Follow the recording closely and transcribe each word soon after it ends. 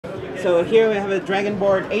So here we have a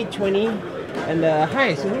Dragonboard 820. And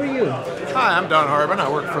hi, so who are you? Hi, I'm Don Harbin. I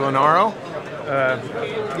work for Linaro.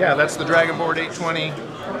 Yeah, that's the Dragonboard 820,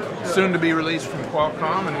 soon to be released from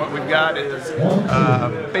Qualcomm. And what we've got is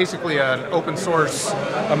basically an open source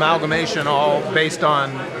amalgamation, all based on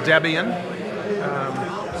Debian.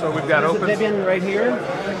 So we've got open. Debian right here.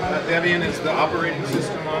 Debian is the operating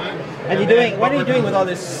system on it. And you're doing, what are you doing with all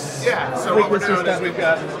this? Yeah, so what we're doing is we've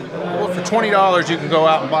got, well, for $20 you can go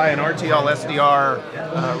out and buy an RTL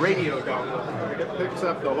SDR radio dongle. It picks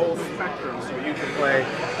up the whole spectrum, so you can play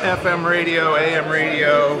FM radio, AM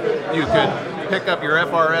radio, you could pick up your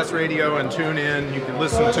FRS radio and tune in, you can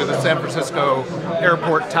listen to the San Francisco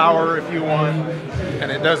Airport Tower if you want,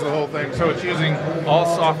 and it does the whole thing. So it's using all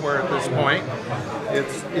software at this point.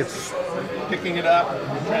 It's picking it up,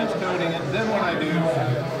 transcoding it. Then what I do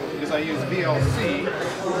is I use VLC,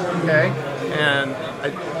 okay, and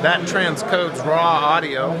that transcodes raw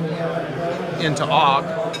audio into OGG.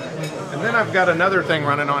 And then I've got another thing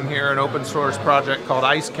running on here, an open source project called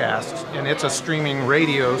Icecast, and it's a streaming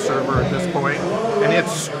radio server at this point, and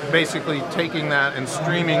it's basically taking that and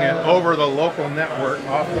streaming it over the local network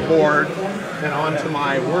off the board and onto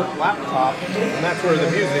my work laptop, and that's where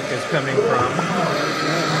the music is coming from.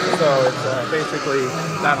 So it's basically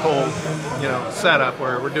that whole, setup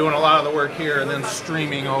where we're doing a lot of the work here and then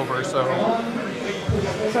streaming over. So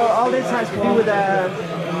all this has to do with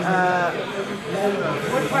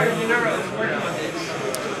what part of Linaro is working on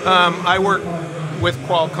this? I work with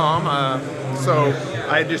Qualcomm, so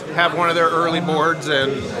I just have one of their early boards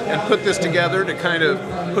and put this together to kind of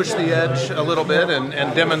push the edge a little bit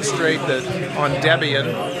and demonstrate that on Debian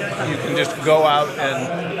you can just go out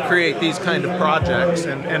and create these kind of projects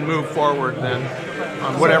and move forward then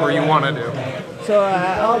on whatever you want to do. So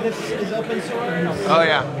all this is open source? Oh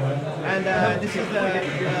yeah. And this is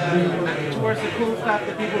towards the cool stuff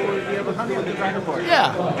that people will be able to do with the Dragonboard.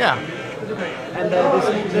 Yeah, yeah. And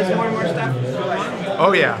there's more and more stuff going on?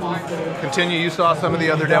 Oh yeah. Continue. You saw some of the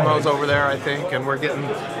other demos over there, I think, and we're getting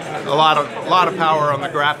a lot of power on the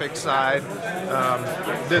graphics side.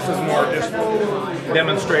 This is more just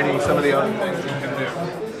demonstrating some of the other things you can do.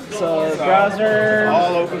 So browser,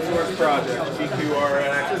 all open source projects,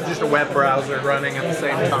 GQRX, it's just a web browser running at the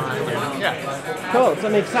same time. Yeah. Cool.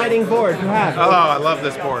 Some exciting board to have. Oh, I love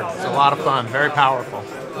this board. It's a lot of fun. Very powerful.